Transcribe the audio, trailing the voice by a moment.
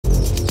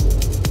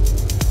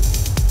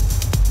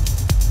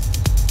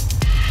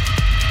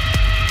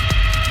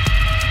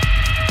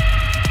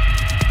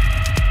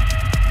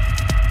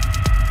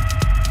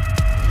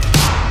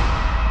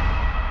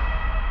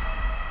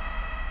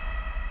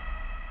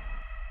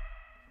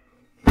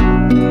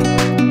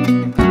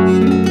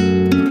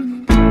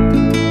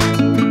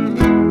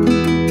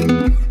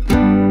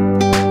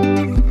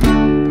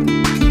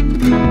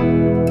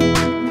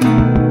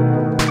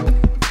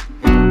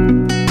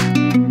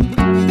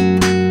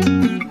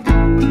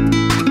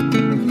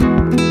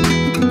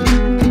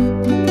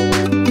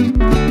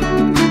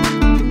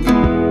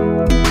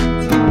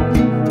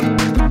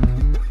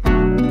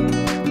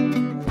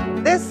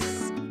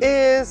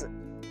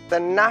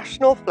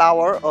national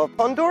flower of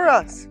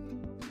Honduras.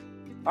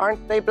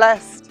 Aren't they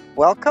blessed?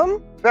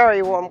 Welcome,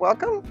 very warm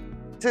welcome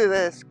to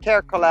this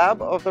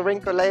CareCollab of the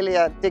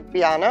Rhyncolaelia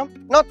digbyana.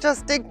 Not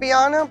just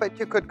digbyana, but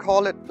you could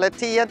call it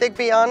Leca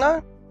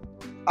digbyana.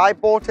 I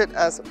bought it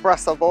as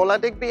Brassavola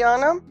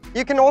digbyana.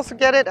 You can also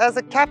get it as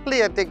a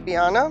Cattleya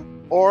digbyana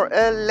or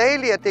a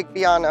Leca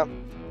digbyana.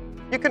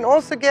 You can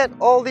also get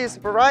all these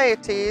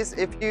varieties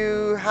if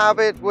you have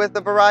it with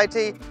the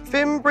variety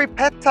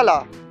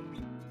Fimbripetala.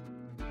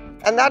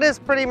 And that is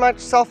pretty much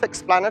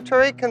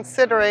self-explanatory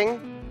considering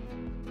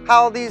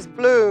how these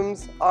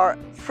blooms are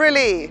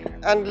frilly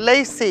and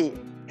lacy,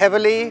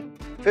 heavily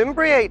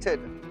fimbriated.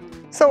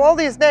 So all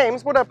these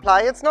names would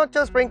apply. It's not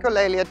just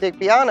Rhyncolaelia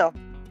digbyana.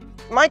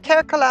 My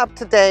CareCollab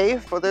today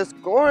for this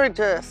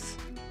gorgeous,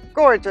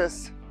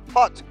 gorgeous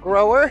hot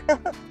grower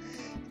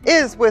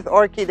is with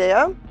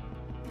Orchidea,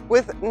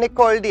 with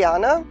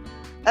Nicoldiana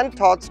and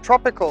Todd's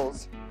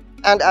Tropicals.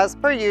 And as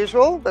per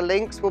usual, the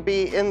links will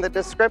be in the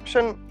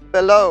description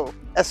below.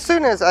 As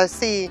soon as I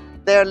see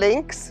their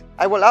links,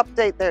 I will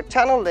update their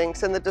channel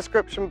links in the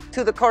description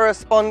to the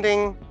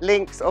corresponding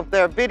links of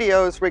their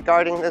videos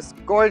regarding this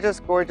gorgeous,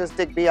 gorgeous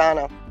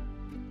digbyana.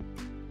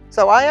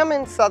 So I am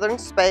in southern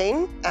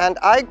Spain and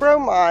I grow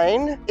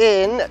mine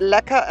in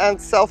Leca and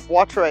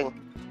self-watering.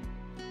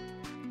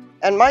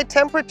 And my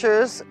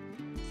temperatures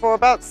for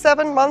about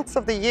 7 months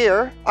of the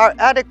year are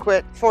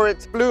adequate for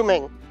its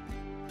blooming.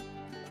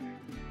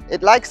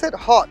 It likes it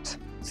hot,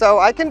 so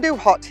I can do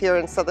hot here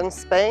in southern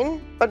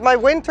Spain, but my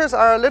winters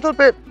are a little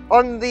bit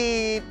on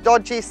the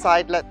dodgy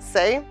side, let's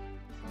say,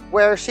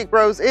 where she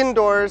grows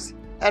indoors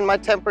and my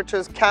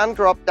temperatures can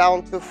drop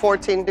down to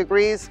 14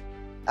 degrees,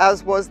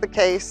 as was the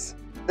case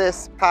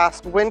this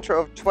past winter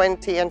of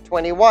 20 and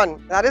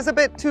 21. That is a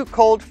bit too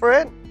cold for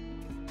it.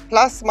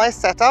 Plus my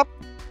setup,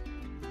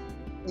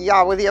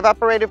 yeah, with the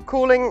evaporative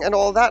cooling and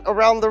all that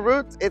around the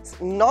roots, it's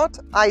not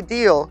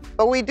ideal.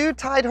 But we do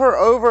tide her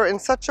over in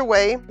such a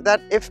way that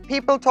if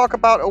people talk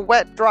about a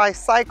wet-dry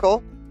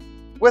cycle,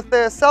 with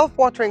the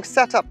self-watering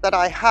setup that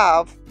I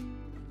have,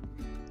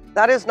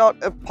 that is not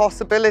a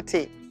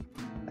possibility.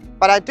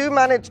 But I do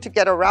manage to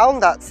get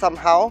around that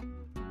somehow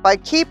by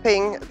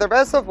keeping the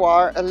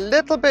reservoir a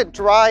little bit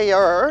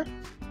drier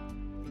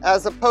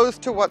as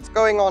opposed to what's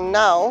going on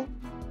now.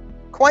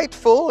 Quite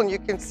full, and you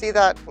can see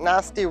that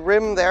nasty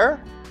rim there.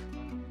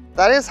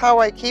 That is how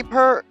I keep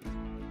her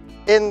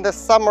in the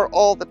summer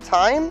all the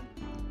time.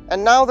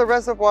 And now the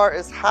reservoir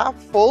is half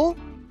full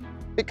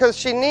because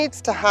she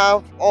needs to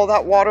have all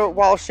that water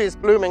while she's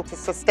blooming to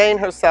sustain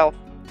herself.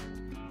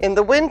 In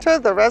the winter,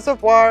 the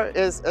reservoir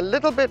is a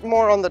little bit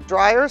more on the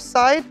drier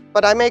side,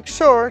 but I make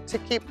sure to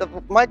keep the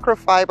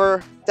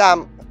microfiber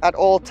damp at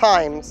all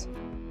times.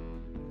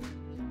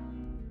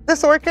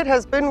 This orchid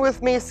has been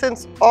with me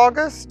since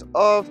August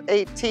of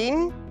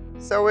 18,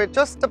 so we're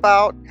just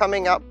about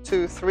coming up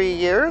to 3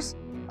 years.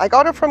 I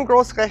got it from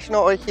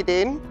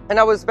Orchideen, and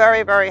I was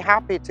very, very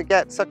happy to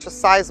get such a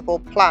sizable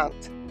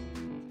plant.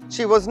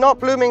 She was not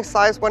blooming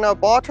size when I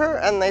bought her,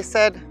 and they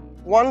said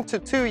 1 to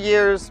 2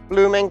 years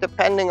blooming,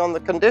 depending on the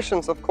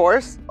conditions, of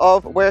course,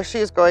 of where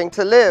she's going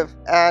to live.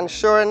 And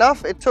sure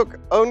enough, it took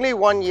only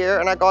 1 year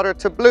and I got her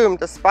to bloom,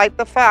 despite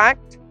the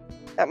fact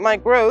that my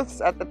growths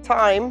at the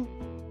time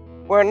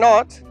were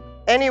not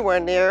anywhere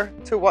near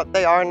to what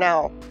they are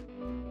now.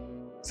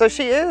 So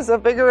she is a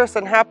vigorous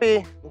and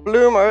happy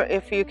bloomer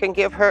if you can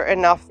give her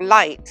enough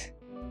light.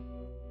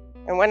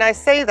 And when I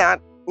say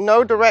that,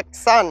 no direct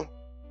sun.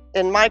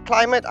 In my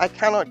climate, I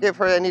cannot give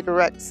her any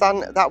direct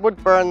sun. That would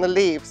burn the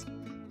leaves.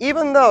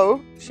 Even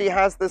though she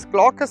has this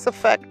glaucous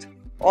effect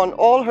on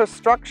all her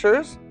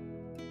structures,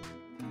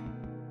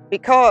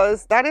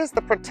 because that is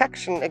the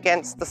protection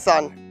against the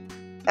sun.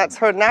 That's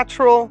her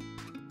natural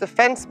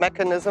defense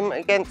mechanism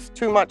against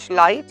too much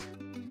light,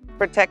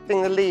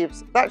 protecting the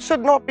leaves. That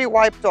should not be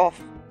wiped off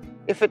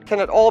if it can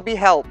at all be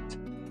helped.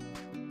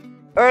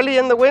 Early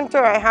in the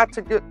winter, I had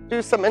to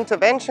do some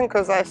intervention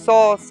because I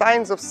saw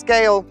signs of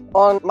scale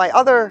on my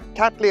other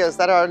Cattleyas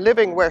that are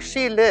living where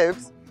she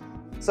lives.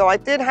 So I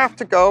did have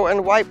to go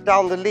and wipe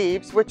down the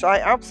leaves, which I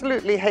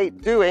absolutely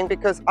hate doing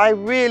because I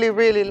really,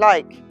 really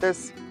like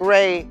this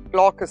gray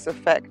glaucous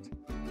effect.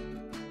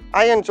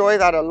 I enjoy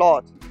that a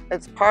lot.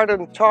 It's part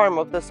and charm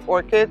of this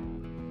orchid.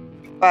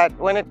 But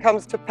when it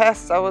comes to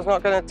pests, I was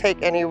not going to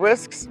take any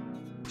risks.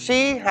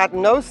 She had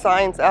no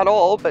signs at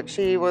all, but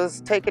she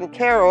was taken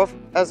care of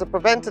as a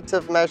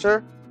preventative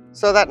measure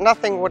so that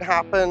nothing would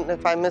happen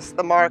if I missed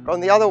the mark on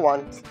the other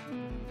ones.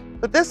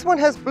 But this one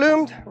has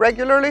bloomed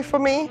regularly for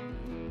me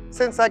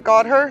since I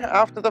got her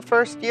after the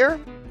first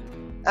year,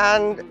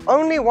 and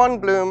only 1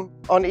 bloom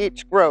on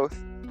each growth.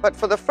 But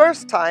for the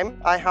first time,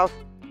 I have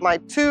my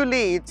 2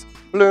 leads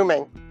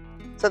blooming.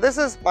 So this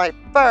is my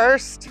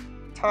first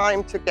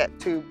time to get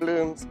 2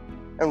 blooms,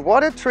 and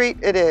what a treat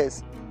it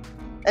is.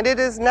 And it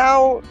is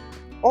now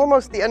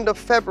almost the end of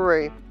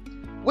February,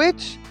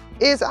 which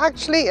is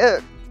actually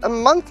a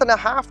month and a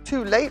half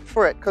too late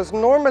for it, because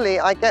normally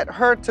I get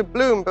her to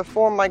bloom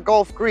before my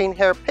Gulf green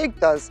hair pig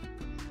does.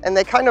 And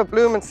they kind of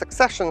bloom in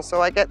succession, so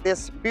I get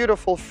this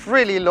beautiful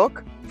frilly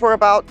look for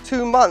about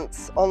 2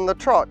 months on the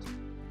trot.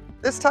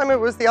 This time it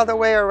was the other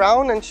way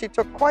around, and she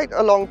took quite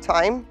a long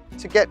time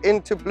to get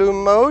into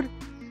bloom mode.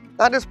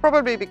 That is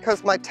probably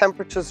because my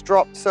temperatures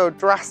dropped so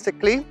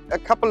drastically. A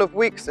couple of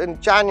weeks in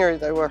January,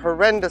 they were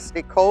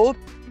horrendously cold,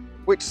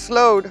 which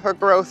slowed her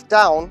growth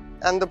down,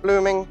 and the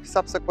blooming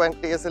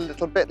subsequently is a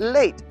little bit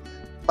late.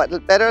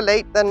 But better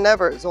late than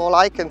never is all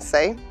I can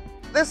say.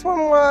 This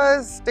one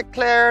was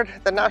declared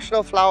the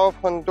national flower of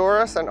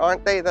Honduras, and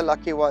aren't they the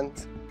lucky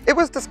ones? It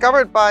was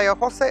discovered by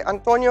Jose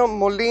Antonio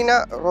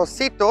Molina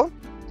Rosito,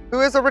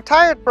 who is a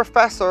retired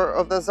professor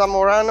of the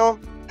Zamorano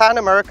Pan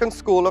American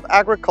School of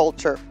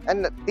Agriculture.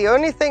 And the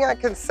only thing I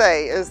can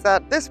say is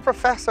that this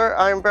professor,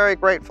 I am very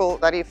grateful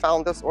that he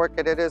found this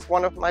orchid. It is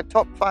one of my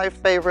top 5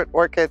 favorite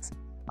orchids.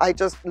 I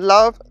just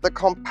love the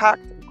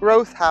compact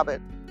growth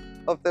habit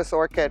of this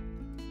orchid.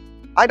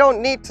 I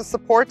don't need to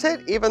support it,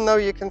 even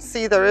though you can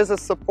see there is a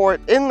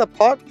support in the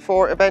pot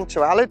for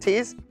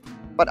eventualities,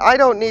 but I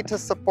don't need to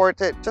support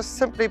it just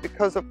simply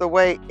because of the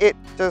way it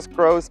just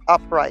grows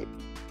upright.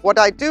 What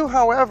I do,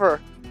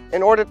 however,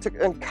 in order to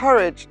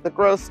encourage the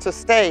growth to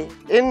stay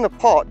in the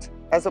pot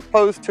as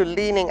opposed to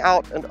leaning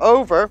out and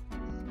over,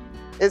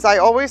 is I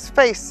always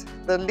face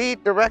the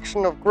lead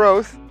direction of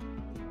growth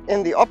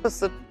in the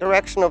opposite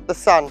direction of the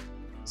sun.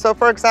 So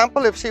for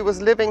example, if she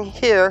was living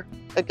here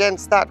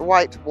against that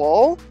white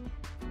wall,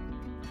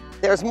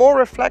 there's more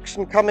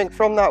reflection coming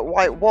from that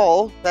white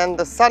wall than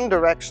the sun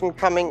direction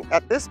coming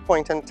at this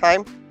point in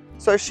time.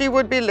 So she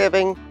would be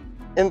living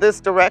in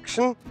this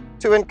direction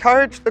to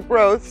encourage the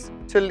growth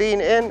to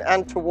lean in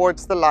and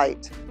towards the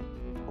light.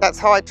 That's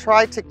how I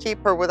try to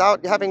keep her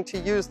without having to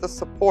use the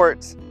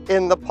supports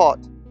in the pot.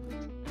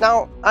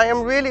 Now, I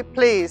am really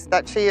pleased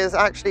that she is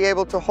actually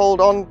able to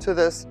hold on to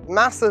this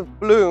massive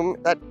bloom,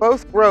 that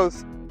both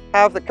growths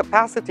have the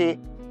capacity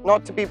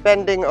not to be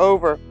bending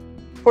over.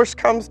 Push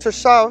comes to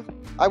shove,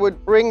 I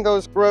would bring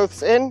those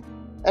growths in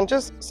and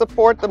just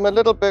support them a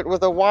little bit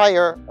with a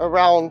wire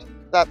around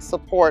that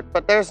support,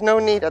 but there's no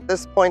need at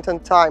this point in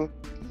time.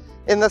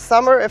 In the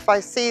summer, if I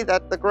see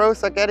that the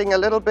growths are getting a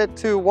little bit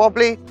too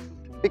wobbly,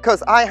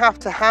 because I have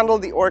to handle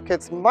the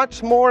orchids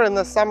much more in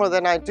the summer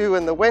than I do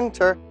in the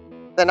winter,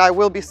 then I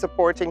will be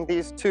supporting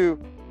these 2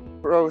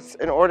 growths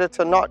in order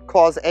to not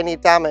cause any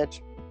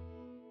damage.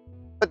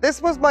 But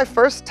this was my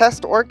first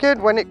test orchid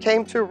when it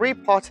came to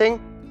repotting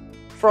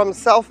from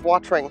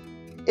self-watering.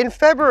 In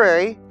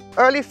February,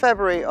 early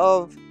February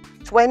of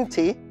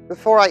 20,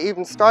 before I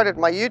even started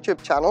my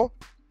YouTube channel,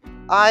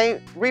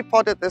 I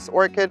repotted this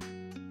orchid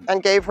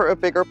and gave her a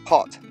bigger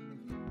pot.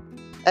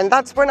 And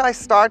that's when I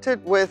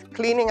started with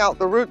cleaning out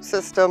the root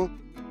system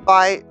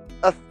by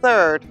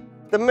 1/3.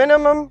 The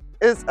minimum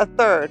is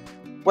 1/3.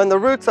 When the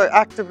roots are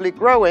actively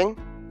growing,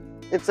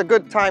 it's a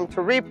good time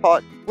to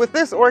repot. With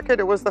this orchid,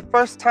 it was the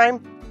first time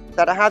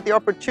that I had the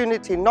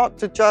opportunity not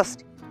to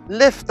just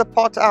lift the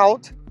pot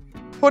out,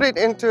 put it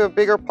into a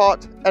bigger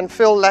pot and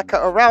fill leca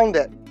around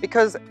it.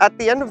 Because at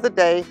the end of the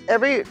day,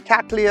 every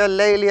Cattleya,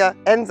 Lelia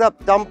ends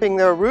up dumping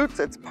their roots.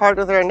 It's part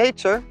of their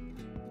nature.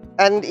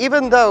 And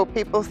even though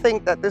people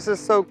think that this is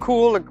so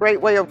cool, a great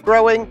way of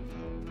growing,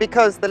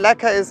 because the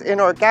leca is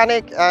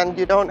inorganic and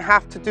you don't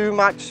have to do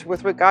much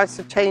with regards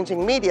to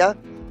changing media,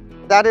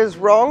 that is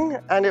wrong.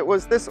 And it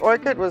was this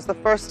orchid was the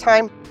first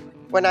time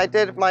when I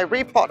did my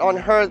repot on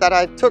her that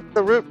I took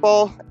the root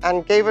ball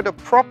and gave it a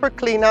proper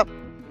cleanup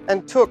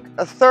and took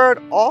 1/3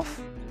 off,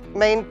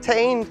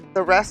 maintained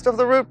the rest of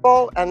the root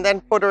ball, and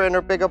then put her in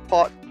her bigger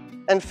pot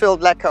and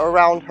filled leca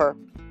around her.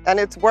 And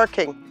it's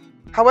working.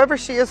 However,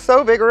 she is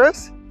so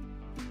vigorous,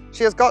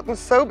 she has gotten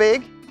so big,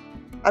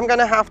 I'm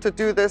gonna have to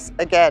do this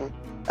again.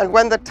 And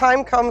when the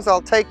time comes,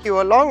 I'll take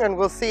you along and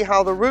we'll see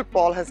how the root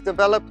ball has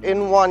developed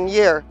in 1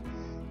 year.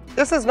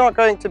 This is not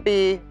going to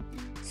be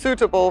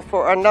suitable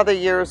for another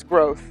year's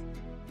growth.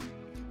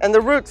 And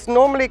the roots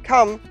normally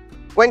come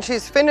when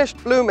she's finished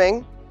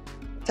blooming.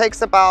 It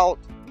takes about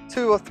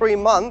 2 or 3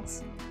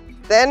 months.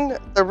 Then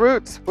the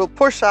roots will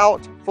push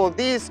out for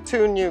these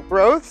 2 new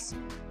growths.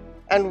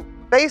 And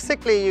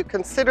basically you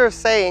consider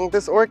saying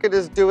this orchid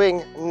is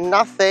doing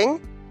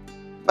nothing,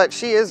 but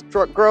she is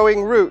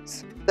growing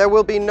roots. There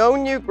will be no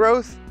new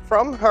growth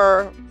from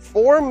her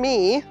for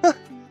me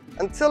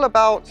until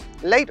about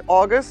late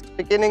August,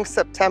 beginning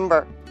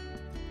September.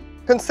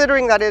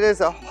 Considering that it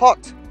is a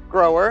hot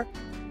grower,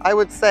 I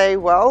would say,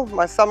 well,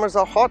 my summers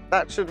are hot,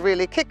 that should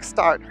really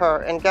kickstart her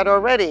and get her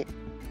ready.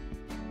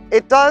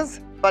 It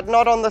does, but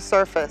not on the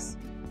surface.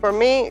 For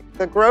me,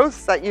 the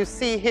growths that you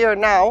see here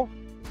now,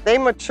 they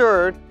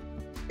matured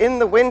in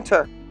the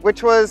winter,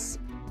 which was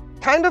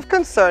kind of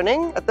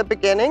concerning at the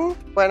beginning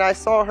when I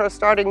saw her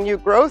starting new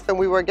growth and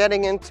we were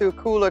getting into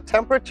cooler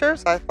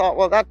temperatures. I thought,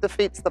 well, that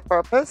defeats the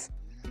purpose.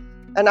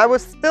 And I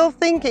was still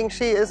thinking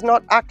she is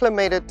not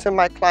acclimated to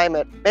my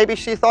climate. Maybe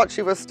she thought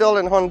she was still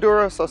in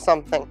Honduras or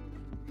something.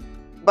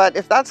 But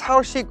if that's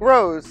how she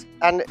grows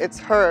and it's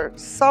her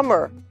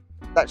summer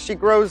that she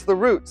grows the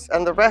roots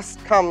and the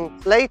rest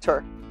comes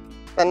later,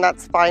 then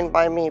that's fine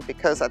by me,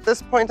 because at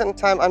this point in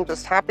time, I'm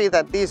just happy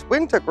that these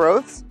winter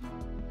growths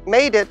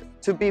made it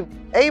to be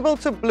able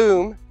to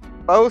bloom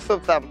both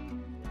of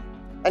them.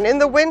 And in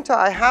the winter,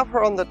 I have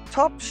her on the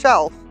top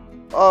shelf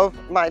of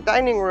my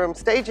dining room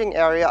staging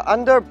area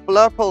under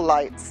blurple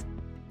lights.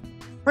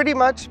 Pretty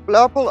much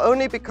blurple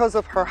only because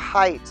of her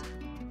height.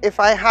 If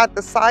I had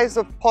the size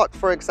of pot,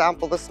 for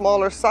example, the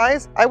smaller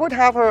size, I would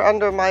have her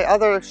under my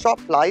other shop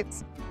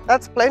lights.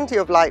 That's plenty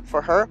of light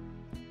for her.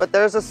 But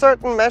there's a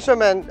certain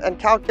measurement and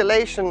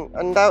calculation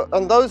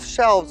on those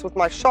shelves with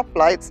my shop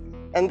lights,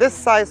 and this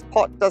size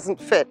pot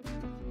doesn't fit.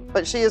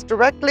 But she is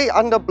directly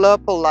under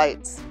blurple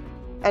lights.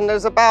 And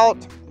there's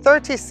about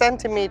 30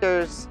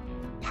 centimeters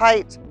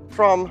height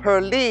from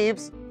her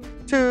leaves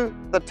to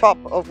the top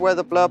of where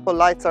the blurple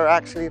lights are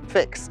actually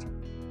fixed.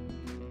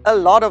 A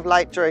lot of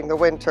light during the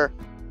winter,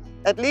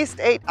 at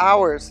least 8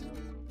 hours.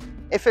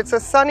 If it's a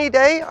sunny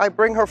day, I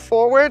bring her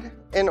forward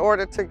in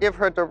order to give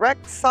her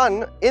direct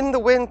sun in the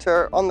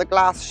winter on the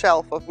glass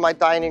shelf of my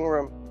dining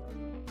room.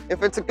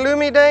 If it's a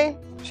gloomy day,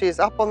 she's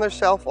up on the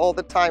shelf all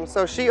the time,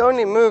 so she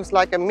only moves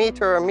like a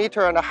meter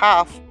and a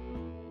half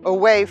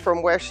away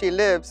from where she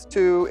lives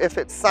to, if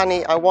it's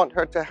sunny, I want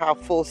her to have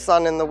full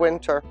sun in the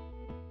winter.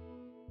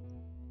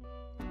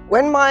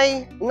 When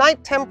my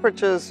night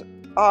temperatures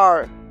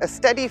are a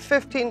steady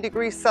 15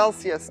 degrees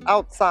Celsius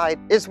outside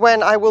is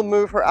when I will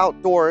move her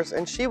outdoors,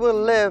 and she will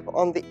live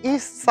on the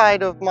east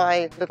side of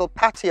my little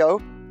patio,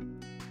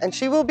 and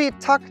she will be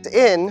tucked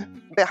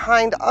in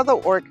behind other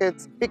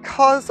orchids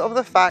because of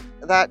the fact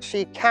that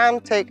she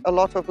can take a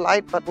lot of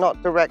light but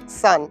not direct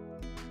sun.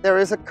 There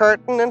is a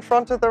curtain in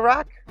front of the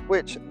rack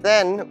which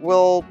then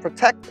will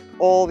protect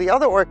all the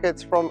other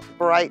orchids from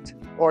bright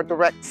or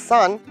direct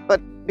sun,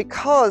 but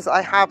because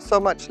I have so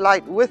much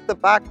light with the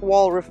back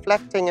wall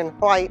reflecting in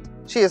white,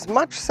 she is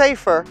much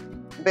safer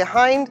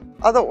behind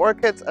other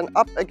orchids and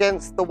up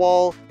against the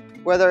wall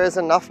where there is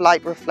enough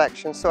light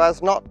reflection so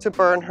as not to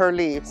burn her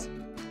leaves.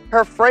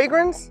 Her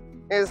fragrance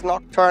is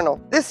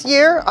nocturnal. This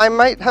year I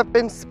might have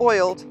been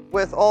spoiled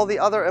with all the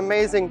other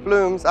amazing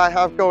blooms I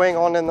have going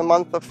on in the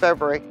month of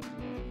February.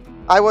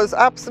 I was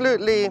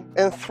absolutely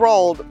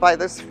enthralled by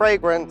this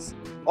fragrance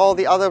all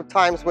the other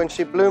times when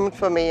she bloomed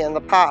for me in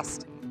the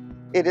past.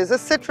 It is a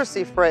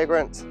citrusy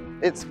fragrance.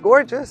 It's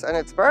gorgeous and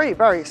it's very,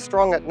 very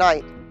strong at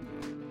night.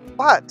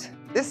 But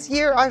this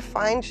year I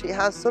find she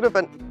has sort of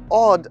an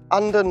odd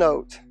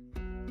undernote.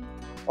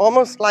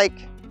 Almost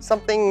like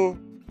something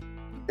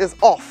is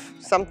off,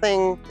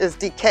 something is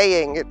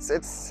decaying.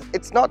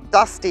 It's not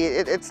dusty.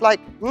 It's like,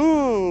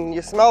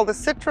 you smell the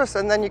citrus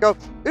and then you go,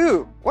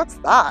 ooh, what's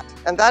that?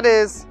 And that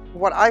is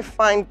what I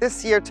find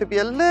this year to be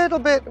a little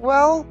bit,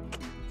 well,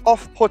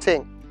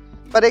 off-putting.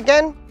 But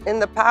again, in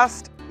the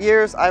past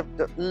years, I've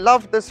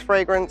loved this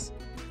fragrance.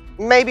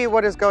 Maybe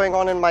what is going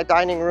on in my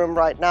dining room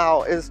right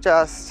now is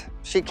just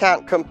she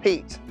can't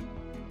compete.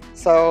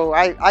 So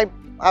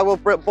I will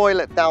boil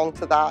it down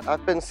to that.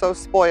 I've been so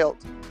spoiled.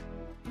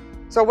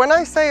 So when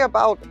I say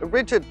about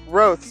rigid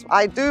growths,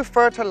 I do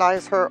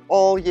fertilize her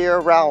all year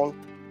round.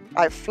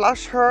 I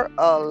flush her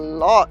a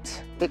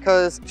lot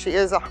because she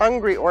is a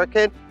hungry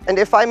orchid, and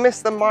if I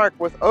miss the mark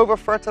with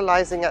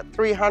over-fertilizing at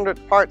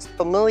 300 parts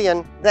per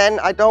million, then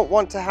I don't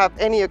want to have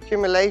any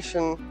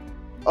accumulation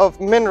of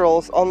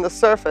minerals on the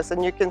surface.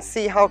 And you can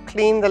see how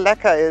clean the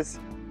Leca is.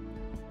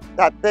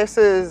 That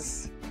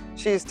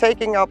she's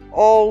taking up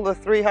all the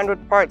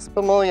 300 parts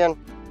per million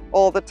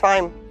all the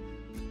time.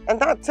 And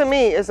that to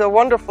me is a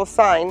wonderful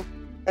sign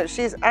that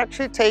she's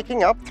actually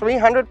taking up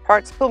 300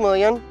 parts per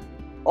million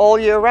all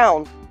year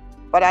round.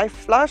 But I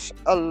flush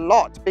a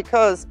lot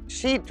because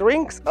she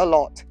drinks a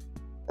lot.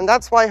 And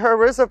that's why her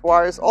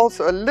reservoir is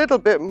also a little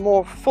bit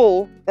more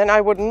full than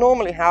I would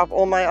normally have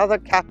all my other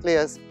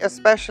Cattleyas,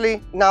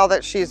 especially now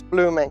that she's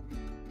blooming.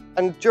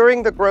 And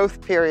during the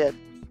growth period,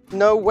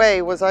 no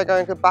way was I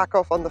going to back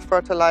off on the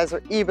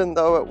fertilizer even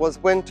though it was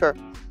winter.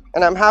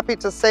 And I'm happy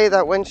to say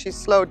that when she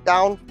slowed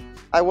down,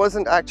 I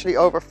wasn't actually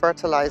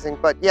over-fertilizing.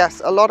 But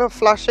yes, a lot of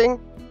flushing,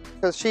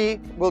 because she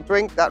will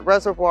drink that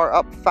reservoir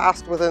up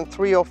fast within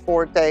 3 or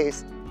 4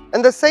 days.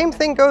 And the same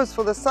thing goes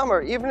for the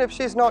summer. Even if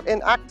she's not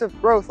in active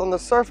growth on the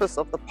surface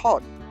of the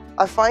pot,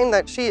 I find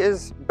that she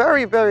is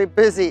very, very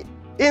busy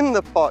in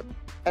the pot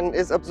and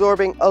is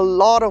absorbing a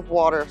lot of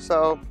water.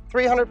 So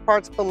 300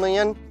 parts per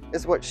million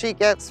is what she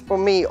gets for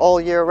me all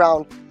year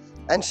round.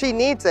 And she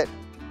needs it.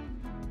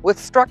 With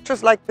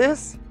structures like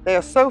this, they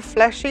are so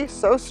fleshy,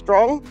 so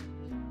strong.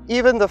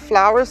 Even the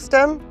flower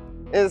stem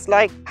is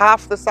like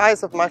half the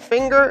size of my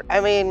finger.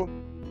 I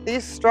mean,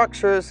 these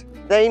structures,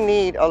 they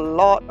need a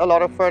lot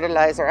of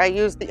fertilizer. I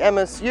use the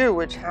MSU,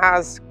 which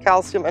has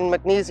calcium and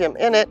magnesium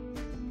in it.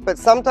 But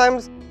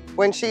sometimes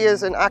when she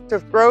is in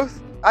active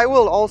growth, I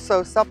will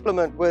also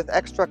supplement with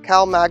extra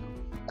CalMag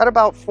at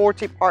about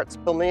 40 parts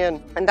per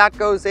million. And that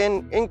goes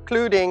in,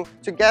 including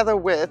together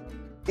with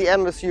the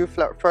MSU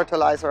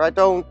fertilizer. I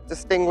don't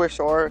distinguish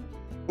or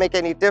make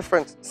any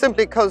difference,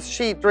 simply because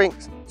she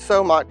drinks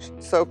so much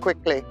so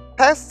quickly.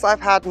 Pests,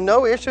 I've had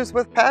no issues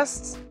with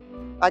pests.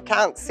 I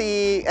can't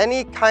see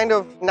any kind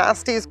of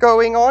nasties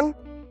going on.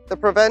 The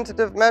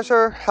preventative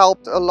measure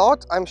helped a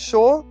lot, I'm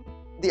sure.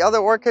 The other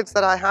orchids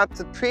that I had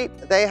to treat,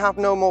 they have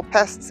no more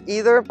pests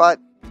either, but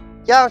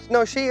Yeah,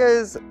 no,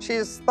 she's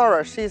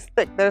thorough, she's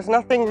thick. There's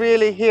nothing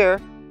really here.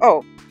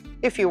 Oh,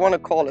 if you want to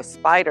call a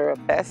spider a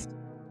pest.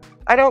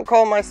 I don't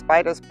call my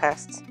spiders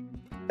pests.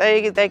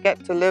 They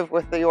get to live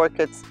with the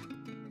orchids,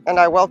 and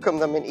I welcome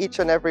them in each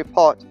and every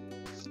pot.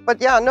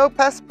 But yeah, no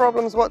pest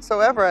problems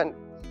whatsoever, and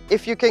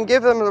if you can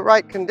give them the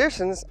right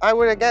conditions, I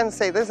would again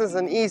say this is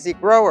an easy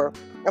grower.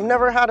 I've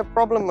never had a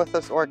problem with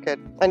this orchid.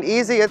 And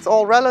easy, it's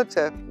all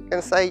relative. You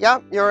can say, yeah,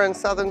 you're in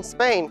southern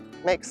Spain.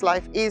 Makes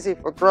life easy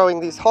for growing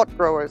these hot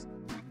growers.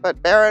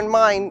 But bear in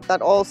mind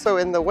that also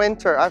in the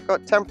winter, I've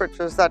got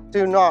temperatures that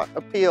do not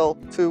appeal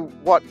to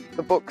what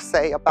the books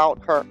say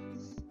about her.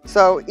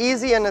 So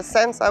easy in a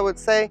sense, I would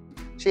say.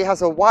 She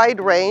has a wide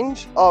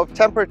range of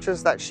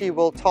temperatures that she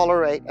will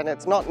tolerate, and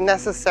it's not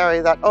necessary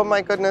that, oh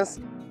my goodness,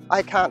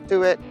 I can't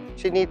do it.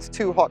 She needs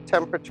too hot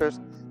temperatures.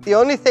 The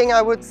only thing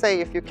I would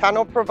say, if you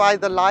cannot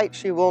provide the light,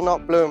 she will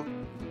not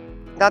bloom.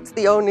 That's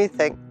the only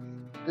thing.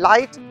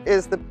 Light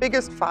is the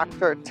biggest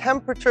factor,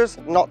 temperatures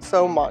not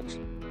so much.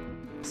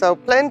 So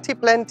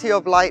plenty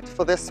of light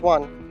for this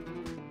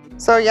one.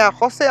 So yeah,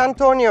 Jose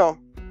Antonio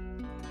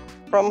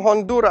from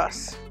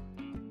Honduras.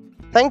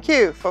 Thank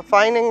you for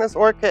finding this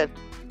orchid.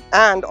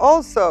 And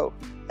also,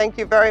 thank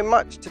you very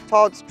much to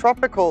Todd's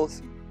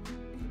Tropicals,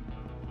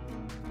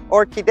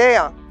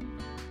 Orchidea,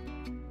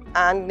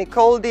 and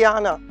Nicole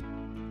Diana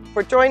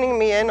for joining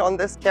me in on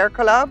this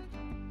CareCollab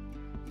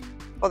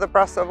for the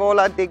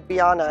Brassavola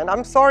digbyana. And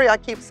I'm sorry I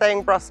keep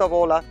saying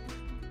Brassavola.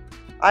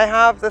 I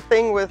have the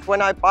thing with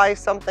when I buy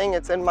something,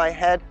 it's in my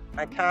head.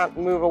 I can't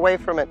move away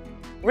from it.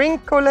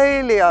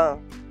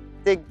 Rhyncolaelia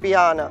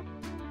digbyana.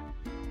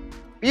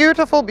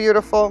 Beautiful,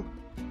 beautiful.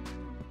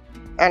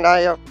 And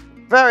I am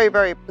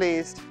very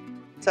pleased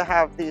to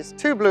have these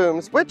 2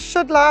 blooms, which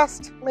should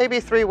last maybe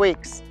 3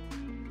 weeks.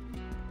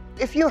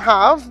 If you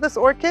have this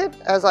orchid,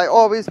 as I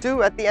always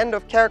do at the end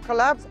of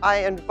CareCollabs, I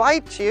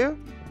invite you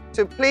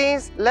to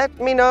please let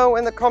me know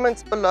in the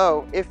comments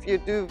below if you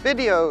do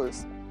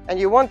videos and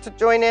you want to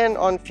join in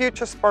on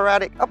future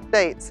sporadic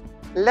updates.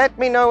 Let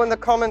me know in the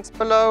comments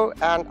below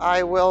and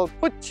I will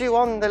put you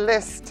on the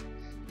list.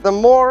 The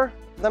more,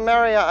 the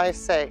merrier, I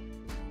say.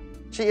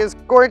 She is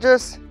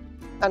gorgeous,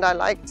 and I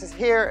like to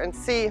hear and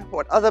see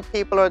what other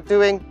people are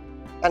doing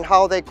and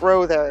how they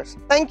grow theirs.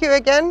 Thank you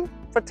again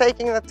for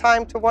taking the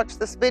time to watch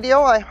this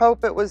video. I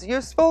hope it was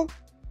useful,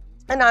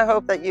 and I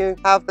hope that you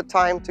have the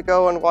time to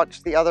go and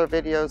watch the other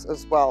videos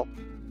as well.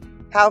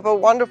 Have a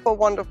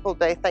wonderful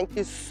day. Thank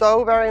you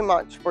so very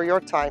much for your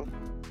time.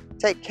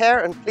 Take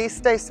care and please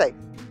stay safe.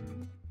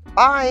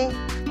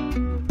 Bye.